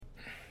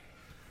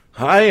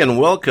Hi, and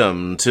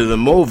welcome to the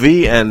Mo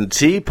V and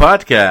T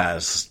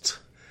podcast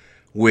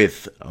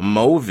with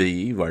Mo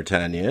V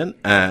Vartanian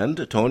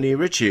and Tony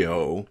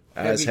Riccio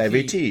as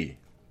Heavy T.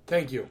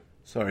 Thank you.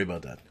 Sorry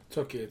about that. It's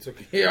okay.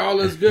 Yeah, all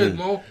is good,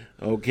 Mo.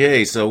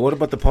 Okay, so what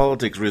about the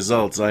politics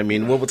results? I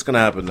mean, what's going to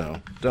happen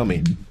now? Tell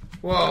me.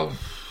 Well,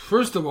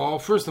 first of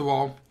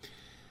all,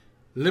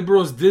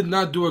 Liberals did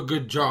not do a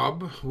good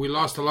job. We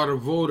lost a lot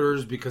of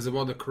voters because of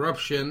all the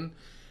corruption,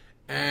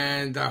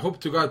 and I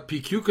hope to God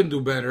PQ can do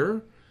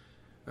better.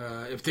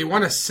 If they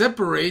want to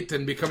separate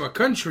and become a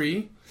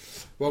country,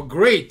 well,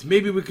 great.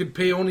 Maybe we could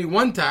pay only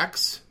one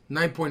tax,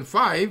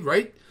 9.5,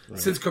 right?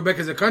 Since Quebec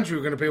is a country,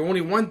 we're going to pay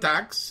only one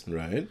tax.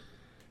 Right.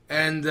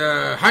 And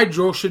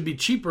hydro should be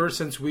cheaper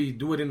since we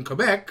do it in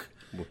Quebec.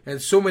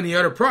 And so many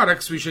other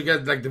products, we should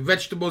get like the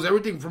vegetables,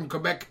 everything from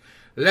Quebec,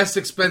 less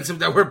expensive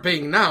than we're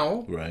paying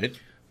now. Right.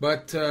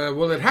 But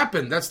will it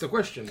happen? That's the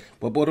question.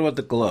 But what about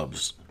the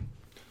gloves?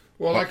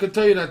 Well, I could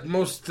tell you that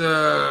most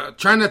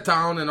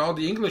Chinatown and all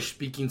the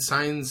English-speaking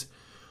signs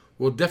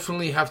will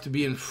definitely have to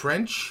be in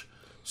French.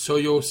 So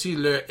you'll see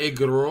le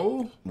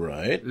egro,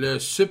 Right. le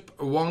sup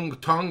wong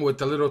tong with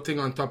the little thing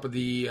on top of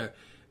the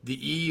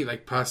E,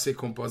 like passé,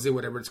 composé,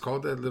 whatever it's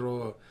called, that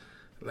little,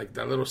 like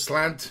that little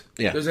slant.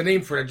 Yeah. There's a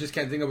name for it. I just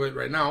can't think of it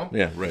right now.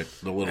 Yeah, right.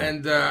 The little.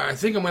 And I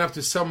think I'm going to have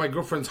to sell my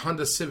girlfriend's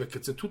Honda Civic.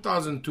 It's a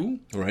 2002.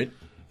 Right.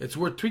 It's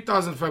worth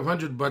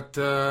 $3,500, but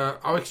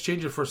I'll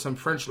exchange it for some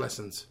French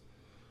lessons.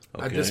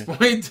 Okay. At this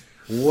point.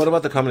 What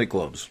about the comedy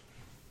clubs?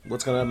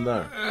 What's going to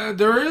happen there?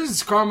 There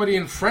is comedy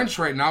in French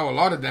right now, a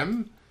lot of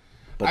them.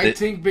 But I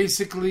think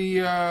basically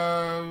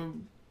they're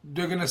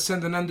going to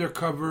send an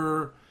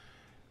undercover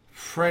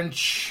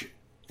French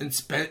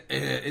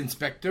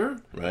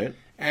inspector. Right.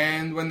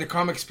 And when the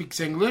comic speaks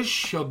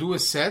English, he'll do a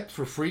set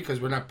for free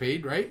because we're not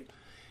paid, right?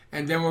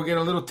 And then we'll get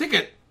a little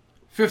ticket.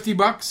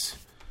 $50.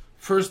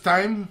 First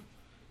time.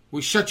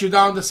 We shut you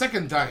down the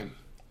second time.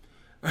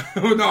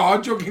 No,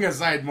 all joking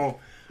aside, Mo.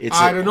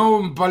 I don't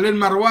know, Pauline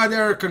Marois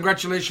there,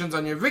 congratulations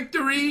on your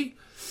victory.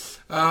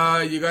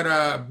 You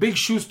got big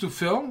shoes to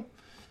fill.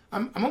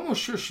 I'm almost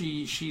sure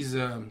she's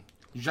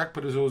Jacques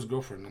Parizeau's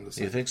girlfriend on the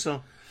side. You think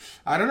so?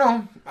 I don't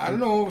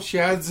know. She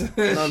has...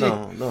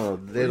 No.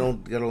 They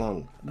don't get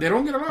along. They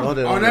don't get along? No,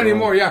 they don't not get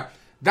anymore, along. yeah.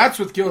 That's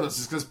what killed us,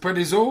 is because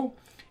Parizeau,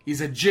 he's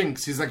a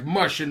jinx. He's like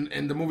Mush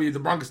in the movie The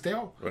Bronx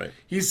Tale. Right.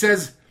 He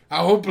says,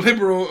 I hope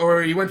Liberal,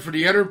 or he went for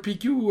the other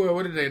PQ,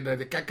 what did they,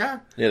 the CACA?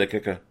 Yeah, the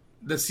kicker.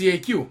 The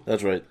CAQ.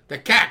 That's right. The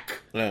CAC.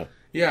 Yeah.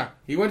 Yeah,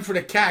 he went for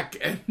the CAC,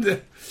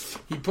 and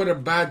he put a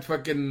bad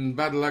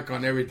luck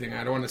on everything.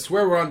 I don't want to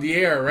swear, we're on the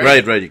air,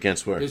 right? Right, you can't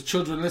swear. There's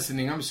children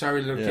listening. I'm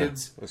sorry, little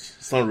kids.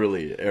 It's not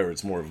really air,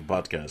 it's more of a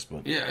podcast.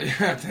 But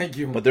Yeah, thank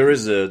you. But there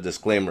is a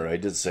disclaimer, I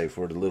did say,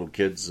 for the little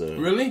kids.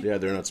 Really? Yeah,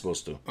 they're not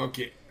supposed to.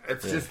 Okay,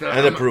 it's just...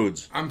 And the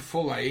prudes. I'm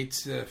full. I ate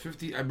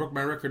 50... I broke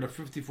my record of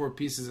 54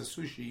 pieces of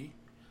sushi.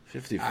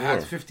 54? I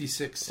had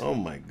 56. Oh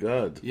my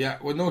God. Yeah,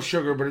 with no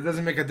sugar, but it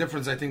doesn't make a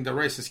difference. I think the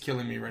rice is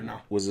killing me right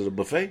now. Was it a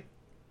buffet?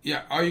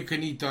 Yeah, all you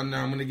can eat on...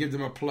 I'm going to give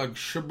them a plug.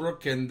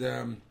 Sherbrooke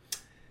and...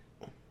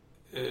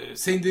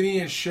 Saint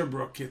Denis and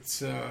Sherbrooke. It's...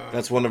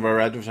 That's one of our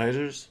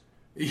advertisers?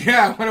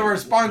 Yeah, one of our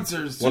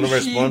sponsors. One of our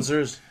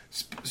sponsors?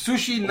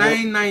 Sushi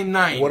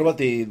 999. What about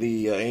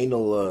the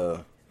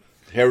anal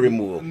hair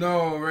removal?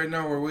 No, right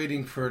now we're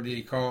waiting for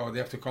the call. They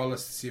have to call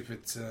us to see if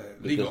it's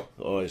legal.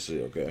 Oh, I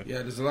see, okay. Yeah,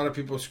 there's a lot of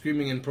people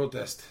screaming in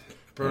protest.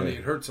 Apparently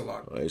it hurts a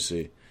lot. I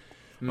see.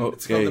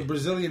 It's called the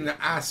Brazilian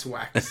ass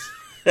wax.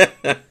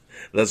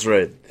 That's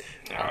right.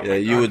 Oh, Yeah,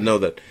 you would know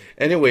that.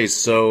 Anyway,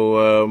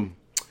 so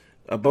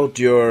about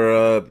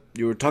your...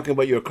 you were talking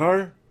about your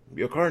car?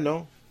 Your car,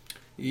 no?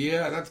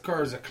 Yeah, that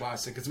car is a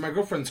classic. It's my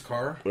girlfriend's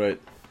car. Right.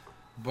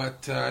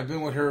 But I've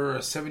been with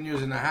her 7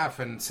 years and a half,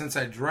 and since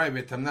I drive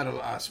it, I'm not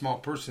a small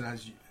person,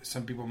 as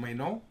some people may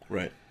know.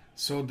 Right.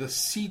 So the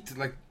seat,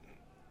 like,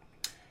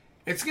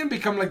 it's going to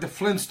become like the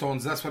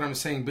Flintstones. That's what I'm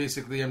saying,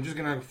 basically. I'm just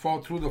going to fall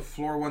through the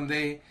floor one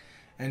day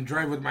and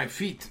drive with my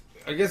feet.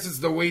 I guess it's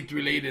the weight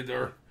related,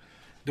 or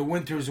the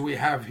winters we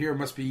have here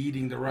must be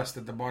eating the rust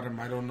at the bottom.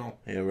 I don't know.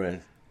 Yeah,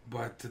 right.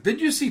 But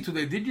did you see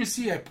today? Did you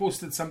see I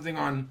posted something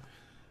on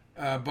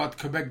about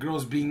Quebec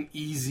girls being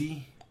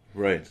easy?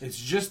 Right. It's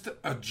just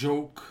a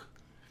joke.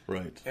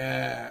 Right.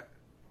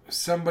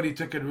 Somebody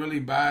took it really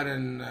bad,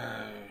 and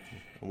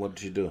What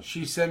did you do?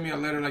 she sent me a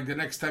letter like, the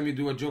next time you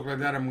do a joke like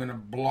that, I'm going to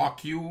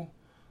block you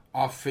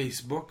off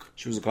Facebook.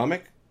 She was a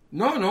comic?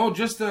 No,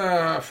 just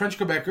a French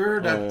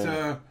Quebecer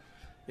that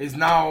is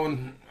now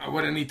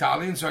with an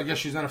Italian, so I guess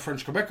she's not a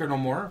French Quebecer no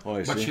more. Oh,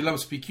 I but see. she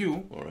loves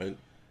PQ. All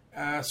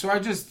right. So I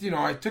just,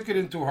 I took it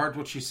into heart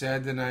what she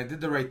said, and I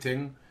did the right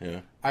thing.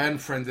 Yeah. I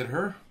unfriended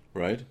her.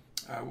 Right.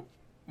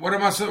 What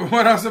else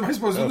am I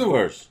supposed to Of do?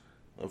 course.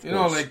 And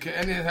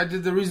I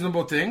did the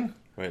reasonable thing.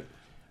 Right.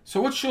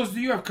 So what shows do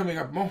you have coming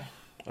up, Mo?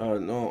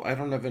 No, I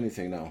don't have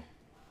anything now.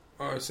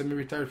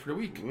 Semi-retired for the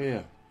week.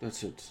 Yeah,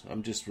 that's it.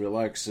 I'm just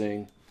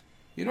relaxing.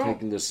 You know?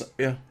 Taking this...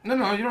 Yeah.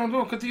 No, you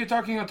don't continue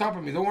talking on top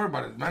of me. Don't worry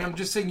about it, man. I'm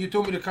just saying you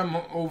told me to come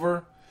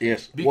over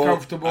Yes. Be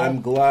comfortable.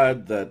 I'm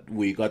glad that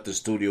we got the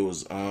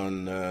studios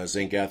on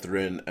St.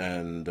 Catherine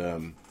and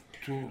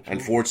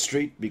 4th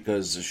Street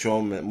because the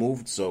show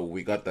moved, so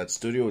we got that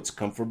studio. It's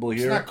comfortable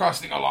here. It's not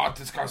costing a lot.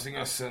 It's costing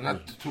us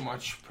not too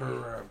much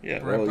per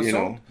episode. You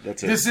know,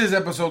 that's it. This is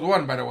episode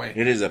 1, by the way.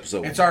 It is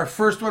episode 1. It's our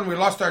first one. We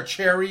lost our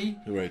cherry.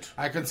 Right.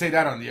 I can say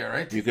that on the air,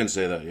 right? You can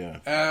say that,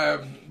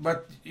 yeah.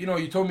 But, you know,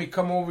 you told me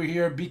come over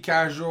here, be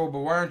casual, but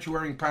why aren't you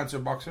wearing pants or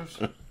boxers?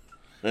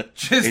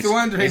 Just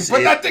wondering.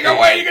 Put that thing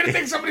away. You're going to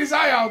take somebody's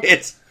eye out.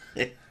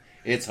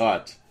 It's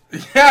hot.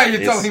 Yeah,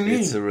 you're telling me.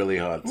 It's really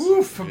hot.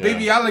 Oof, a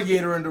baby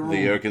alligator in the room. The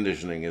air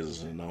conditioning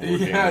is not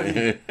working.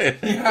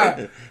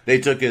 Yeah.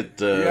 They took it.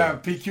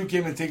 PQ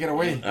came and take it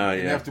away. Yeah.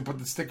 They have to put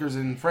the stickers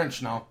in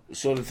French now.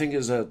 So the thing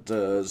is that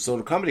so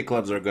the comedy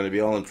clubs are going to be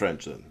all in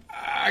French then.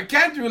 I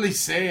can't really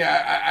say.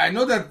 I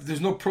know that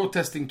there's no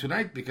protesting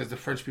tonight because the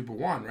French people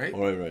won, right?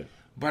 Right.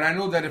 But I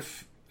know that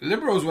if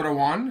Liberals would have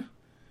won,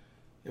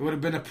 it would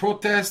have been a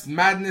protest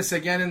madness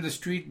again in the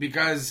street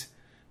because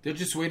they're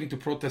just waiting to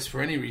protest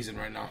for any reason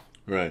right now.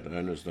 Right, I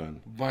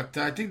understand. But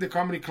I think the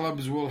comedy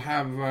clubs will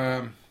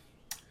have,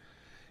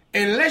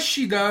 unless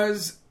she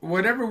does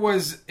whatever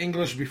was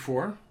English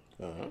before,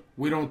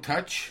 we don't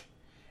touch,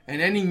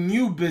 and any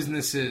new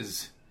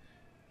businesses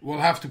will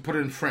have to put it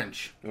in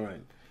French.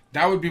 Right.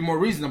 That would be more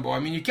reasonable. I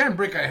mean, you can't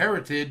break a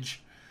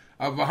heritage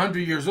of 100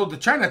 years old. The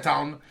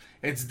Chinatown,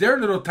 it's their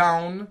little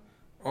town,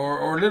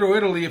 or Little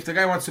Italy, if the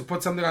guy wants to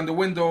put something on the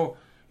window,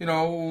 you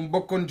know, un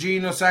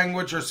bocconcino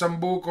sandwich or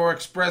sambuco or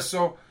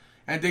espresso,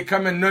 and they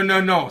come in,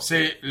 no,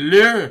 say,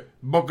 le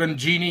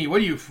bocconcini.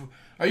 What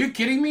are you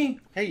kidding me?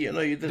 Hey, you know,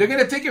 They're going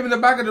to take him in the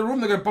back of the room,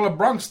 they're going to pull a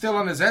Bronx still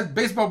on his head,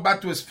 baseball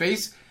bat to his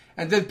face,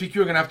 and then PQ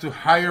are going to have to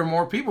hire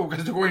more people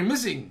because they're going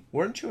missing.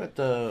 Weren't you at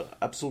the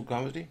Absolute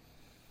Comedy?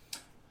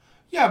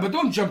 Yeah, but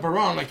don't jump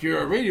around like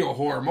you're a radio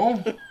whore,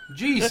 Mo.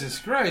 Jesus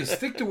Christ,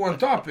 stick to one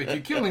topic. You're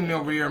killing me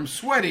over here. I'm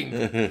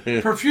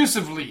sweating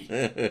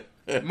profusively.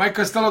 Mike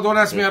Costello, don't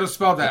ask me how to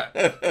spell that.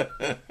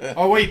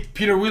 Oh, wait,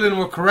 Peter Whelan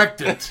will correct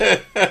it.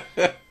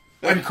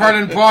 And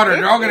Carlin Potter,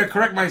 they're all going to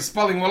correct my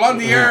spelling. Well, on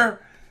the air,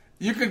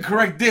 you can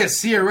correct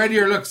this. Here, right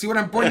here, look. See what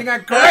I'm pointing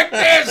at? Correct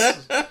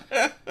this!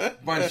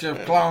 Bunch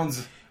of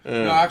clowns.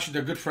 No, actually,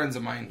 they're good friends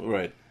of mine.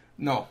 Right.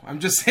 No, I'm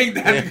just saying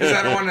that because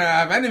I don't want to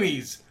have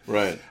enemies.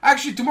 Right.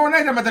 Actually, tomorrow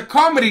night I'm at the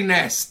Comedy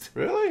Nest.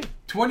 Really?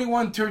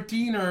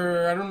 2113,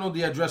 or I don't know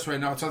the address right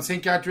now. It's on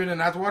St. Catherine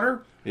and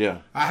Atwater. Yeah.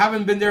 I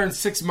haven't been there in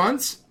 6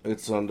 months.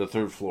 It's on the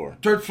 3rd floor.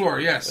 3rd floor,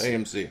 yes.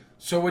 AMC.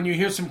 So when you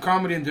hear some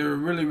comedy and they're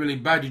really, really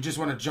bad, you just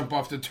want to jump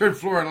off the 3rd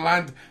floor and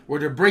land where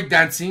they're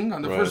breakdancing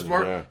on the 1st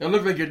floor. Yeah. It'll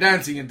look like you're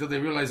dancing until they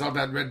realize all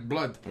that red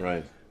blood.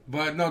 Right.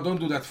 But no, don't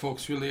do that,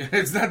 folks, really.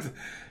 It's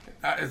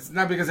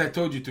not because I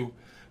told you to.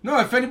 No,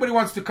 if anybody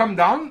wants to come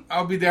down,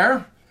 I'll be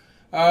there.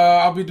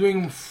 I'll be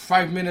doing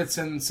 5 minutes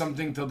and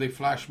something till they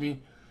flash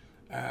me.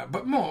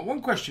 But Mo,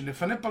 one question.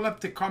 If an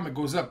epileptic comic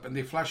goes up and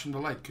they flash him the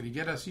light, could he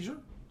get a seizure?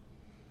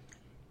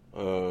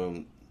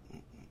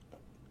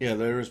 Yeah,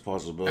 there is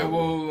possibility. And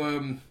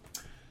will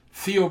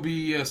Theo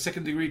be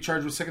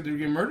charged with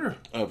second-degree murder?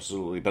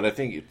 Absolutely. But I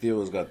think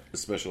Theo's got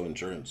special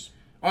insurance.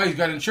 Oh, he's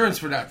got insurance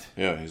for that.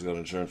 Yeah, he's got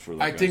insurance for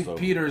that. I think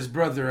Peter's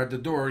brother at the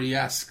door, he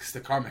asks the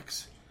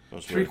comics.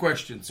 That's 3 right.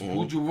 questions.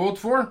 Who'd you vote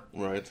for?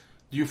 Right.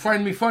 Do you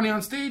find me funny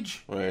on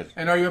stage? Right.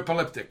 And are you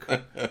epileptic?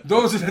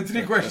 Those are the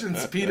 3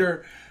 questions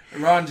Peter,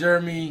 Ron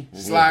Jeremy /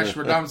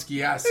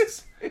 Radomski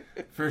asks.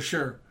 For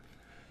sure.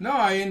 No,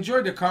 I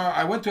enjoyed the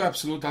I went to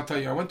Absolute, I'll tell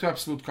you. I went to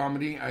Absolute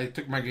Comedy. I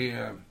took my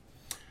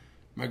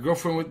my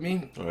girlfriend with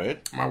me.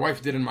 Right. My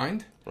wife didn't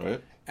mind.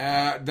 Right.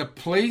 The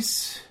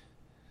place,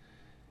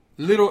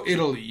 Little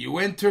Italy. You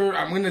enter,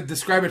 I'm going to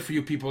describe it for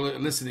you people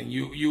listening.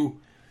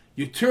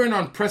 You turn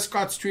on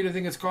Prescott Street, I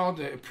think it's called.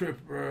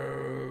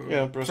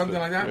 Prescott. Something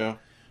like that. Yeah.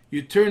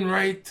 You turn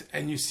right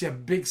and you see a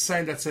big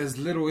sign that says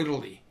Little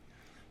Italy.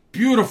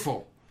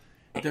 Beautiful.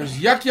 There's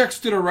Yuck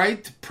Yucks to the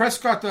right.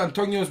 Prescott,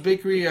 Antonio's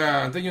Bakery,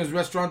 Antonio's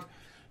Restaurant.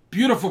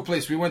 Beautiful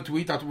place. We went to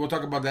eat. We'll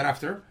talk about that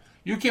after.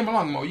 You came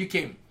along, Mo. You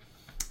came.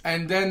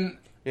 And then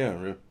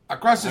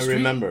across the street. I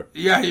remember.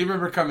 Yeah, you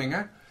remember coming,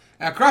 huh?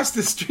 Across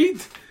the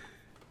street,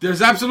 there's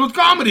Absolute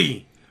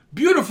Comedy.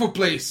 Beautiful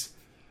place.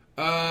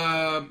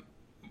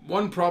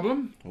 One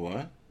problem.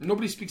 What?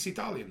 Nobody speaks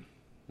Italian.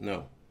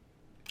 No.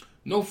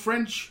 No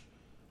French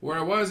where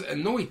I was,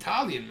 and no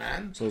Italian,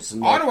 man. So it's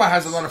Ottawa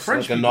has a lot of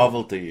French like people. a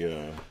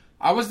novelty.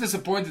 I was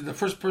disappointed. The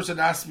first person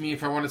asked me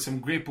if I wanted some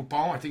Grey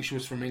Poupon. I think she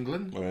was from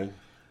England. Right.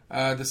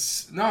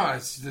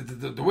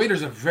 The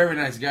waiter's a very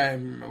nice guy.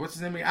 What's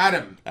his name?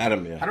 Adam.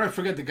 Adam, yeah. How do I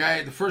forget the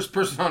guy? The first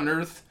person on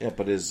earth. Yeah,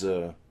 but his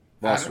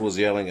boss was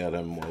yelling at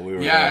him while we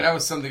were Yeah, that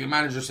was something. The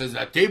manager says,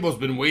 that table's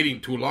been waiting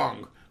too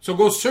long. So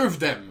go serve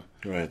them.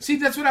 Right. See,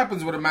 that's what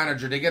happens with a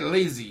manager. They get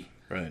lazy.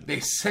 Right. They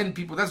send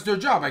people. That's their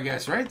job, I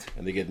guess, right?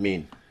 And they get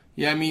mean.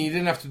 Yeah, I mean, you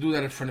didn't have to do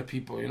that in front of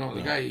people. You know,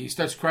 the guy, he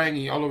starts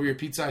crying all over your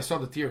pizza. I saw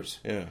the tears.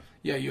 Yeah.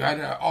 Yeah, you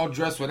had all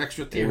dressed with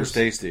extra tears. It was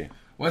tasty.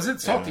 Was it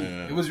salty?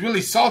 Yeah. It was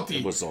really salty.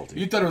 It was salty.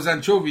 You thought it was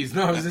anchovies.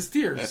 No, it was his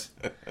tears.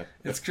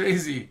 It's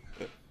crazy.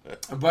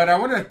 But I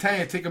want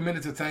to take a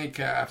minute to thank,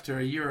 after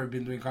a year I've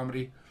been doing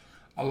comedy,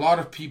 a lot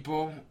of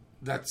people.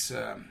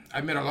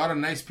 I met a lot of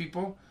nice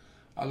people,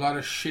 a lot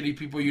of shitty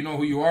people. You know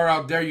who you are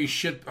out there, you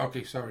shit.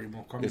 Okay, sorry,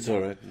 Mo. It's all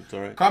right. It's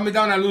all right. Calm me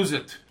down, I lose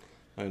it.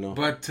 I know.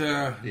 But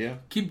yeah,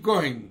 keep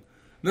going.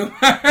 No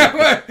matter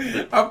what.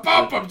 A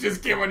pop-up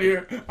just came on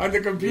here on the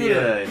computer.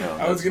 Yeah, I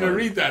know. I was going to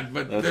read that,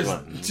 but there's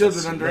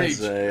children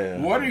underage.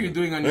 Yeah. What are you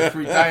doing on your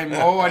free time?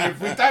 Oh, on your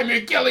free time,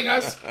 you're killing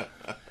us.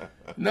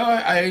 No,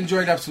 I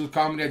enjoyed Absolute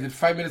Comedy. I did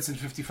 5 minutes and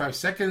 55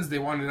 seconds. They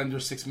wanted under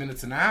 6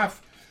 minutes and a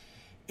half.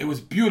 It was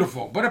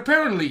beautiful. But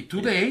apparently,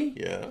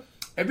 today,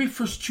 every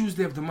first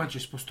Tuesday of the month,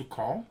 you're supposed to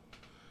call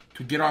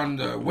to get on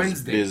the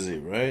Wednesday. Busy,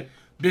 right?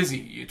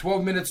 Busy.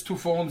 12 minutes, 2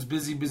 phones,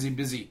 busy, busy,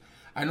 busy.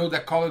 I know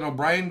that Colin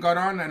O'Brien got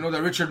on. I know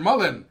that Richard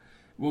Mullen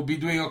will be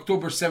doing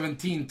October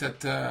 17th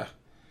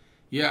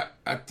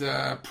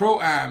at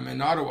Pro-Am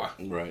in Ottawa.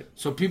 Right.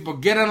 So people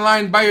get in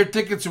line, buy your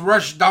tickets,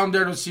 rush down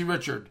there to see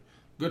Richard.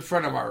 Good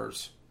friend of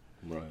ours.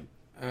 Right.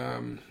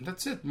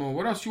 That's it, Mo.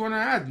 What else you want to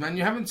add, man?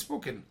 You haven't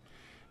spoken.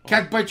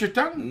 Can't bite your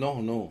tongue? No.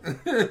 No,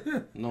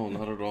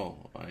 not at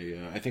all.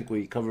 I think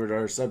we covered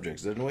our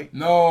subjects, didn't we?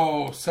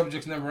 No,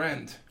 subjects never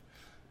end.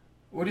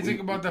 What do you think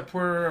about the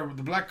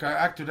black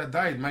actor that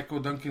died, Michael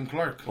Duncan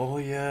Clark? Oh,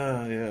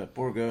 yeah,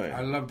 poor guy.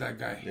 I love that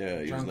guy.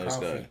 Yeah, he was John a nice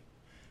Coffey. guy.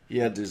 He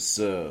had this...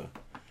 Yeah,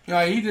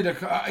 he did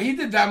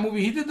that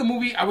movie. He did the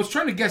movie, I was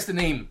trying to guess the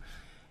name.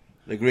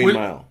 The Green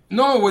Mile.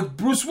 No, with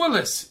Bruce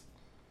Willis.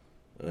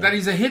 That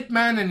he's a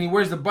hitman and he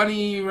wears the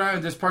bunny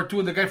around. There's part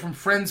 2 and the guy from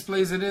Friends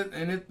plays in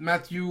it.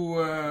 Matthew...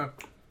 the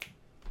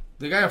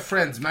guy of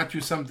Friends,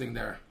 Matthew something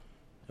there.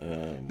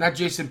 Not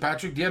Jason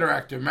Patrick, the other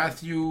actor,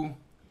 Matthew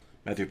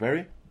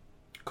Perry?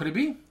 Could it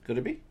be?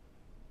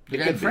 The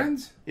guy in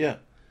Friends? Yeah.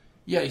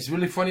 Yeah, he's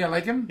really funny. I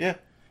like him. Yeah.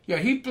 Yeah,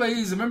 he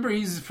plays... Remember,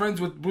 he's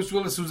friends with Bruce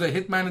Willis, who's a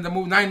hitman in the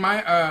movie 9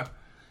 Mile...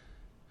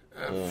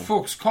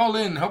 folks, call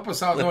in. Help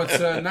us out. No, it's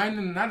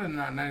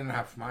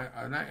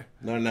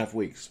 9.5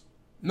 weeks.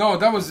 No,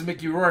 that was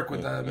Mickey Rourke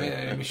with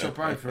Michelle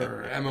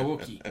Pfeiffer, Emma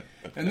Wookie.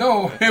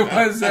 No,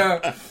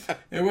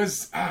 it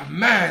was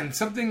man,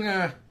 something...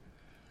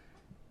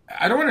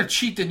 I don't want to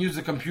cheat and use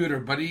the computer,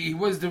 but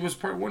there was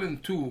part 1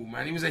 and 2,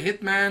 man. He was a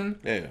hitman.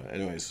 Yeah,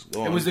 anyways.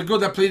 It was the girl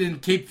that played in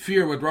Cape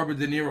Fear with Robert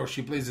De Niro.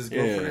 She plays his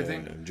girlfriend, I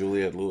think.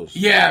 Juliette Lewis.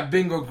 Yeah,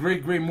 bingo.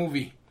 Great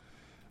movie.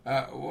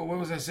 What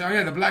was I saying? Oh,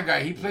 yeah, the black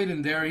guy. He played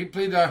in there. He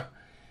played... I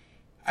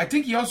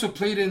think he also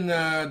played in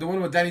the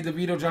one with Danny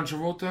DeVito, John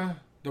Travolta,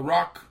 The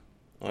Rock.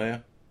 Oh, yeah?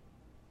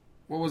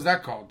 What was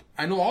that called?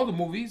 I know all the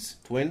movies.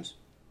 Twins?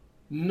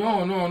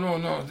 No.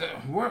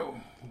 What?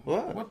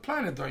 What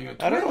planet are you?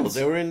 Twins? I don't know.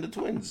 They were in the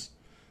Twins.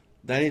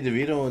 Danny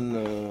DeVito and...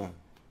 no,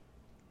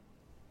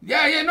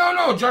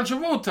 John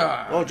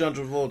Travolta. Oh, John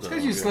Travolta.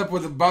 Because you slept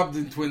with the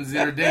Bobden twins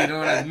the other day, you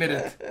don't admit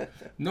it.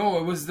 No,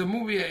 it was the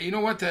movie, you know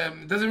what,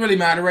 it doesn't really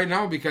matter right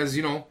now because,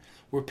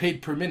 we're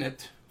paid per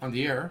minute on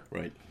the air.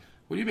 Right.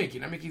 What are you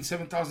making? I'm making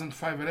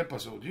 $7,500 an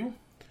episode, you?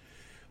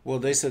 Well,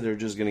 they said they're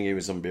just going to give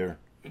me some beer.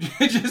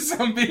 Just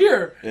some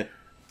beer? Yeah.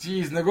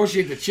 Jeez,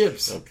 negotiate the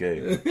chips.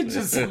 Okay.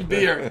 Just some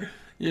beer.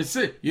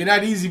 You're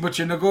not easy, but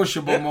you're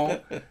negotiable, Mo.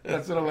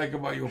 That's what I like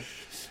about you.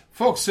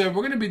 Folks, we're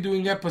going to be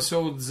doing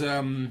episodes,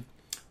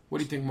 what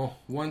do you think, Mo?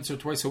 Once or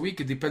twice a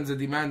week? It depends on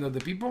the demand of the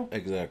people.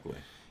 Exactly.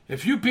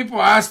 If you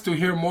people ask to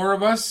hear more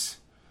of us,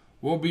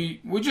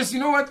 we're just, you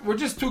know what? We're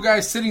just 2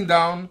 guys sitting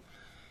down,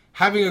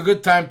 having a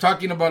good time,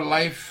 talking about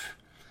life.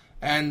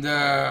 And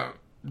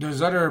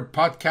there's other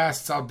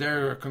podcasts out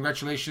there.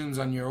 Congratulations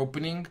on your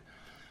opening.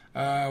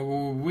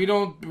 We're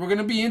going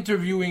to be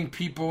interviewing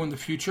people in the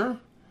future.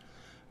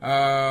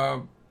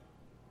 The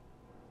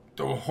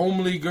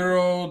homely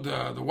girl,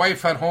 the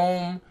wife at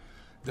home,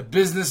 the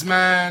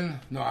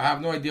businessman. No, I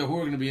have no idea who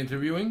we're going to be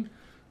interviewing.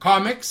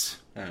 Comics.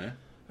 Uh-huh.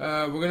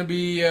 We're going to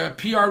be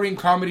PRing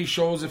comedy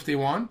shows if they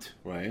want.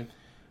 Right.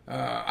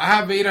 I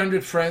have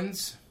 800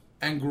 friends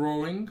and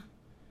growing.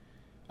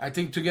 I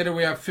think together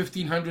we have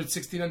 1,500,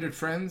 1,600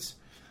 friends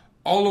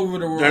all over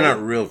the world. They're not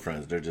real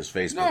friends. They're just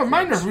Facebook friends. No,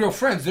 mine are real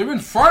friends. They're in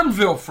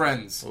Farmville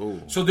friends. Oh.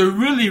 So they're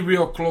really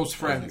real close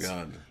friends. Oh, my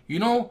God. You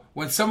know,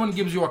 when someone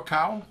gives you a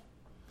cow,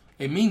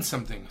 it means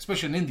something.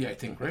 Especially in India, I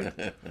think, right?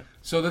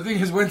 So the thing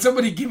is, when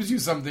somebody gives you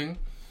something,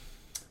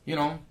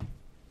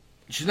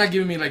 she's not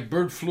giving me like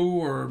bird flu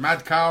or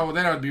mad cow,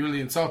 then I would be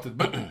really insulted.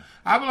 But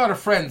I have a lot of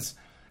friends.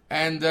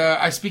 And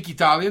I speak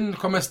Italian.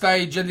 Come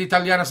stai? Gente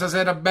italiana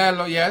stasera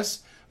bello,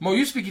 yes. Mo,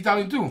 you speak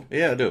Italian too.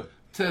 Yeah, I do.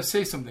 To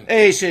say something.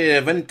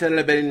 C'è vente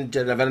la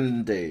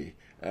vente.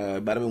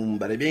 Badabum,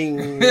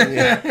 badabing.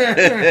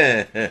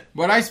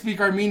 But I speak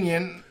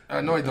Armenian.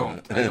 No, I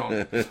don't.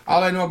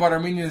 All I know about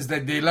Armenian is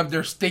that they love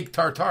their steak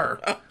tartare.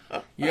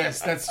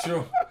 Yes, that's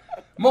true.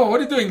 Mo, what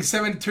are you doing?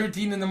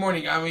 7:13 in the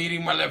morning. I'm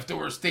eating my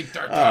leftover steak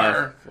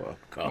tartare.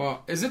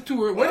 Well, is it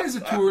too early? When is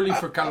it too early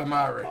for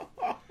calamari?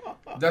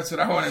 That's what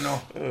I want to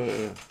know.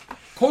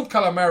 Cold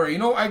calamari.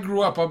 I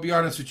grew up, I'll be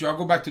honest with you. I'll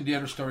go back to the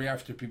other story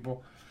after,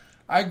 people.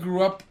 I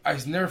grew up, I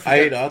never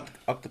forget. I ate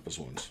octopus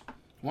once.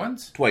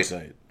 Once? Twice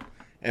I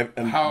ate.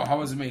 How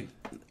was it made?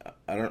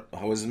 I don't.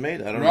 How is it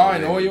made? I don't Raw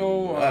know. in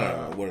oil. I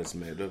don't know what it's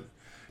made of.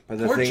 But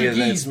the thing is,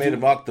 Portuguese it's made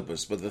of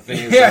octopus. But the thing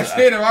is, Yeah, it's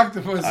made of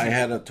octopus. I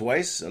had it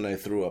twice and I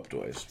threw up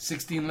twice.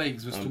 16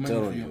 legs was too I'm many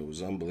for telling you, you. it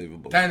was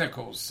unbelievable.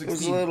 Tentacles, It was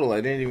 16. little.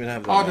 I didn't even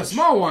have that Oh, the much.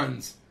 small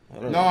ones.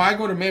 don't No, know. I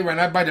go to Mayra and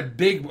I buy the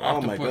big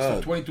Oh my octopus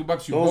God. for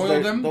 $22. You Those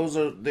boil them. Those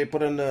are they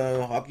put in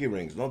hockey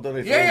rings. Don't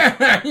they?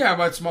 Yeah,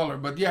 but smaller.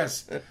 But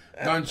yes,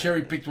 Don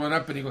Cherry picked one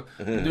up and he goes,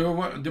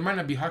 there might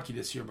not be hockey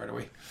this year, by the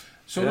way.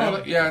 So,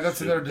 that's Shit, another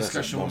that's a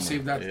discussion. We'll bummer.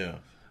 save that. Yeah.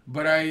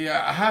 But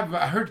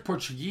I heard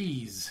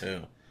Portuguese Yeah.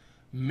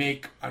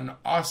 make an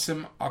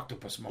awesome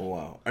octopus mold.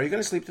 Wow. Are you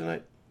gonna sleep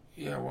tonight?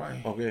 Yeah,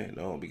 why? Okay.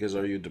 No, because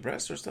are you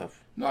depressed or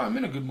stuff? No, I'm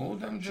in a good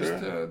mood. I'm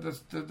just, Sure. the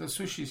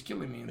sushi is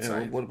killing me Yeah.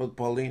 inside. What about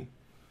Pauline?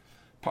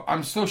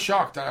 I'm still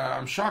shocked.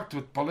 I'm shocked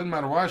with Pauline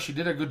Marois. She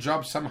did a good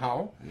job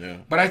somehow. Yeah.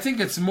 But I think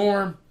it's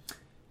more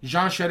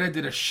Jean Charest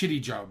did a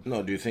shitty job.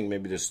 No. Do you think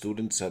maybe the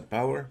students had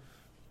power?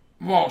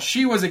 Well,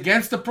 she was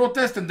against the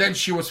protest and then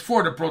she was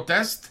for the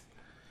protest.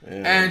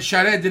 Yeah. And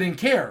Charest didn't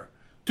care.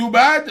 Too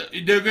bad.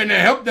 They're going to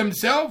help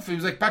themselves. It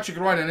was like Patrick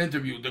Roy in an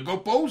interview. The Go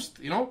Post,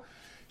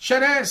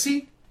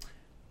 Charest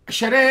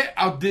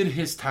outdid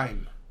his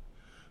time.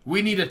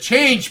 We need a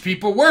change,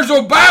 people. Where's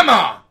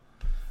Obama?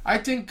 I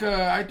think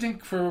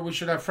we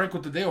should have Franco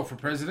Tadeo for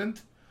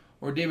president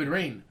or David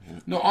Rain.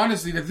 No,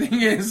 honestly, the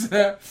thing is,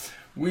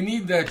 we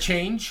need the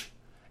change.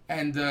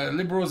 And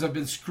liberals have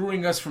been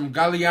screwing us from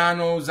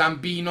Galliano,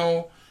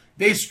 Zampino.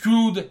 They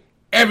screwed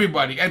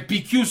everybody. And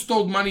PQ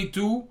stole money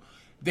too.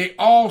 They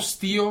all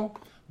steal.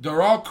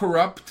 They're all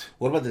corrupt.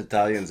 What about the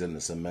Italians in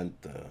the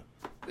cement? The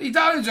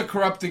Italians are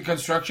corrupt in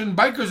construction.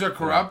 Bikers are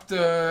corrupt.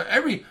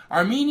 Every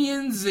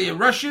Armenians,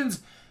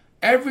 Russians,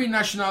 every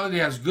nationality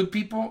has good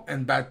people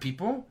and bad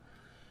people.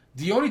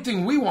 The only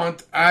thing we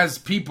want as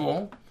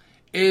people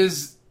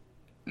is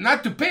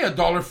not to pay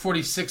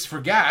 $1.46 for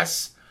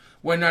gas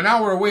when an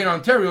hour away in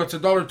Ontario it's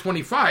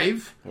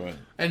 $1.25, Right.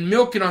 and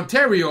milk in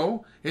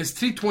Ontario is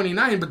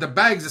 $3.29, but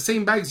the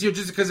same bags here,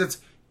 just because it's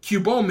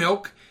Cubo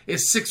milk,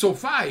 is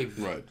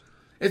 $6.05. Right.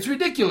 It's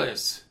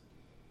ridiculous.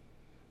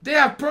 They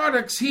have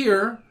products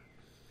here.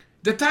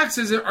 The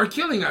taxes are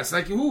killing us.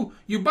 Like you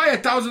buy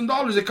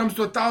 $1,000, it comes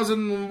to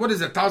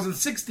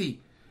 $1,060.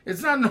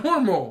 It's not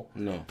normal.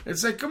 No.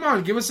 It's like, come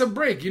on, give us a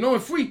break.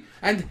 If we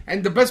and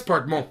the best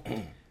part, Mo,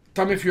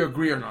 tell me if you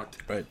agree or not.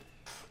 Right.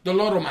 The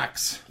Lotto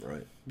Max.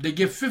 Right. They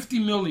give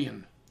 $50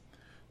 million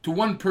to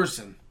one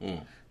person.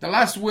 Mm. The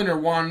last winner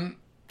won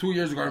 2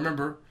 years ago. I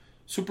remember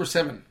Super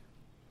 7.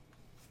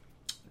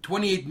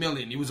 $28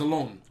 million. He was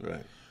alone.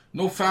 Right.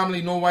 No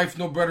family, no wife,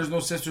 no brothers, no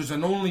sisters,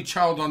 an only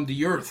child on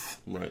the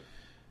earth. Right.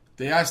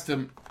 They asked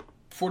him,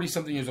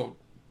 40-something years old,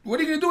 what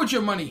are you going to do with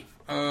your money?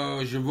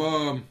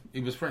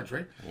 He was French,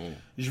 right?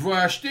 Je vais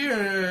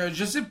acheter,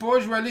 je sais pas,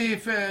 je vais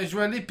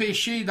aller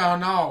pêcher dans le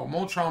Nord,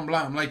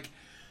 Mont-Tremblant. I'm like,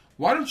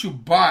 why don't you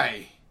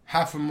buy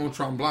half of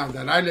Mont-Tremblant,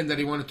 that island that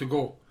he wanted to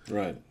go?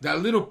 Right. That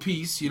little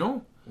piece, He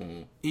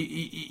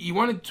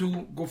wanted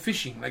to go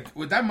fishing. Like,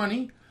 with that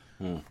money,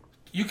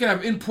 you can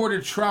have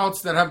imported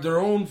trouts that have their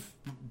own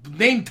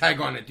name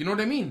tag on it. You know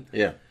what I mean?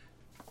 Yeah.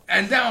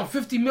 And now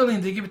 $50 million,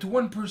 they give it to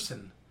one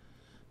person.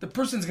 The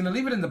person's going to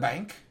leave it in the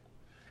bank,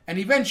 and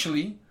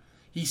eventually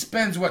he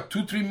spends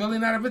 $2-3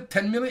 million out of it,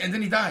 $10 million, and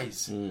then he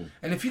dies. And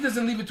if he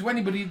doesn't leave it to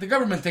anybody, the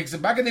government takes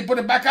it back and they put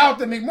it back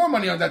out and make more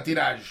money on that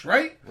tirage,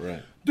 right?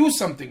 Right. Do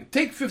something.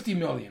 Take $50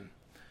 million.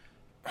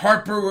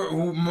 Harper,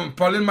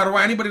 Pauline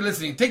Marois, anybody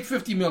listening, take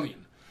 $50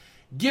 million.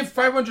 Give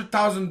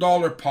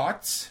 $500,000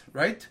 pots,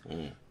 right,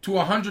 to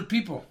 100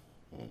 people,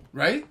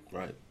 right?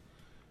 Right.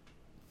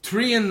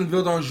 3 in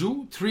Ville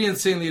d'Anjou, 3 in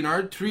Saint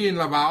Leonard, 3 in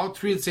Laval,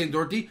 3 in Saint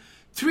Dorothy,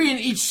 3 in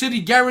each city,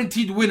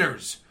 guaranteed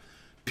winners.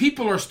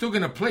 People are still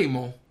going to play,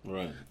 Mo.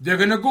 Right. They're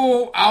going to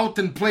go out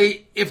and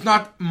play, if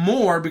not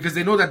more, because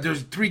they know that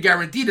there's 3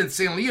 guaranteed in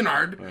Saint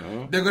Leonard.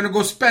 They're going to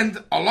go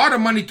spend a lot of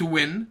money to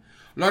win.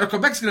 A lot of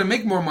Quebec's going to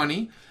make more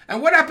money.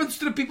 And what happens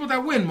to the people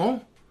that win,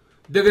 Mo?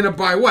 They're going to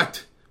buy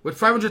what? With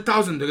 $500,000,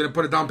 they're going to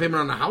put a down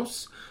payment on a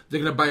house.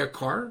 They're going to buy a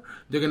car.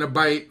 They're going to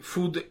buy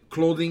food,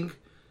 clothing,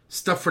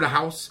 stuff for the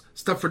house,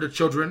 stuff for the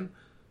children,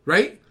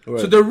 right?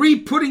 So they're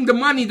re-putting the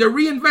money, they're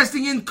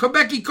reinvesting in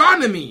Quebec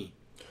economy.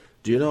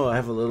 Do you know I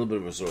have a little bit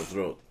of a sore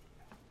throat?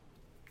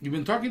 You've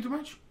been talking too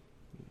much?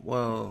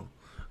 Well,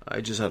 I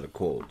just had a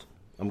cold.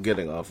 I'm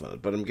getting off on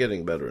it, but I'm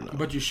getting better now.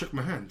 But you shook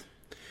my hand.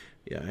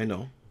 Yeah, I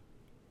know.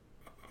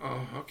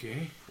 Oh,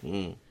 okay.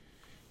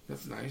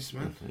 That's nice,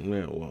 man.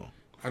 Yeah, well.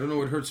 I don't know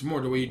what hurts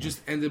more, the way you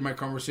just ended my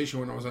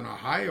conversation when I was on a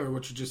high or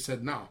what you just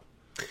said now.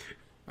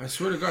 I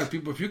swear to God,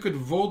 people, if you could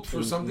vote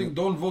for something,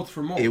 don't vote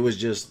for Mo. I was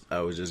just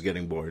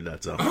getting bored,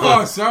 that's all.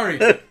 Oh, sorry.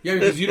 Yeah,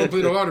 because you don't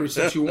play the lottery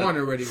since you won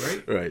already,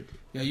 right? Right.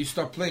 Yeah, you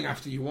stopped playing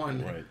after you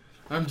won. Right.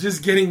 I'm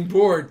just getting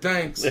bored.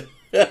 Thanks.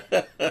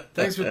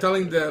 Thanks for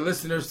telling the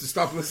listeners to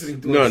stop listening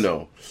to us.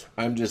 No.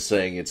 I'm just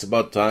saying it's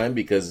about time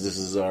because this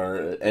is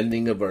our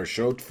ending of our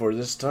show for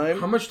this time.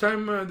 How much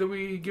time do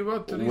we give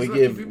out to these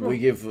lucky people? We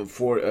give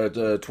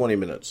 20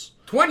 minutes.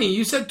 20?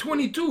 You said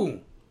 22.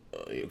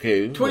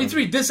 Okay.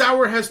 23. This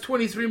hour has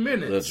 23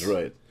 minutes. That's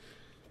right.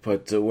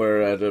 But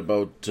we're at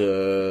about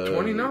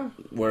 20 now?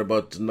 We're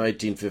about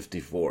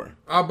 1954.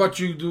 How about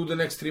you do the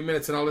next 3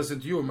 minutes and I'll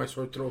listen to you in my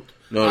sore throat?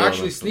 No, I'll no,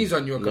 actually no. sneeze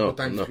on you a couple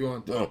times if you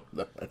want. No,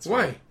 that's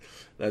Why? Fine.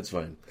 That's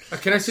fine.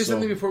 Can I say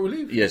something before we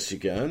leave? Yes, you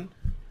can.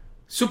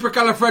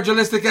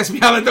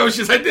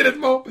 Supercalifragilisticexpialidocious. I did it,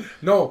 Mo.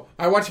 No,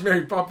 I watched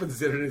Mary Poppins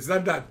did it. It's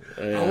not that.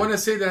 I want to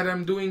say that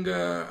I'm doing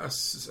a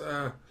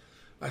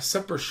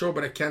supper show,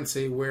 but I can't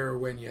say where or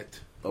when yet.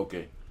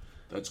 Okay.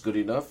 That's good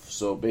enough.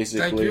 So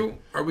basically... Thank you.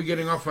 Are we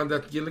getting off on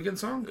that Gilligan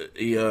song?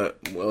 Yeah,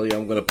 well, yeah,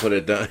 I'm going to put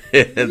it down.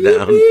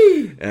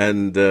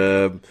 And,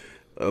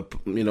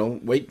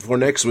 wait for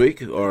next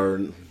week or...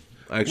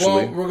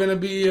 Actually, well, we're gonna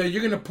be.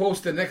 You're gonna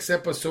post the next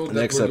episode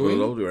that we're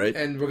doing, right?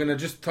 And we're gonna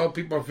just tell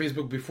people on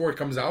Facebook before it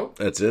comes out.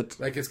 That's it.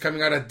 Like it's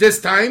coming out at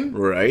this time,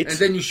 right? And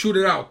then you shoot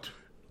it out.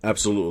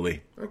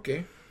 Absolutely.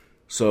 Okay.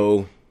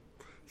 So,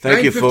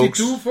 thank you,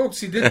 folks. 9:52, folks.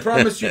 He did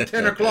promise you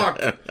 10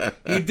 o'clock.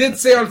 He did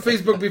say on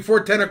Facebook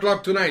before 10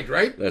 o'clock tonight,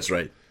 right? That's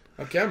right.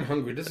 Okay, I'm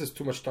hungry. This is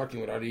too much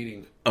talking without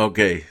eating.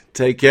 Okay,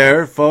 take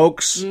care,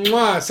 folks.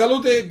 Mwah.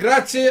 Salute,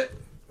 grazie.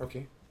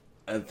 Okay.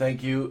 And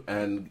thank you,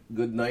 and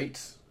good night.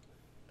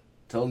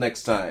 Till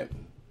next time.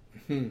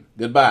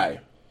 Goodbye.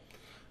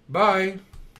 Bye.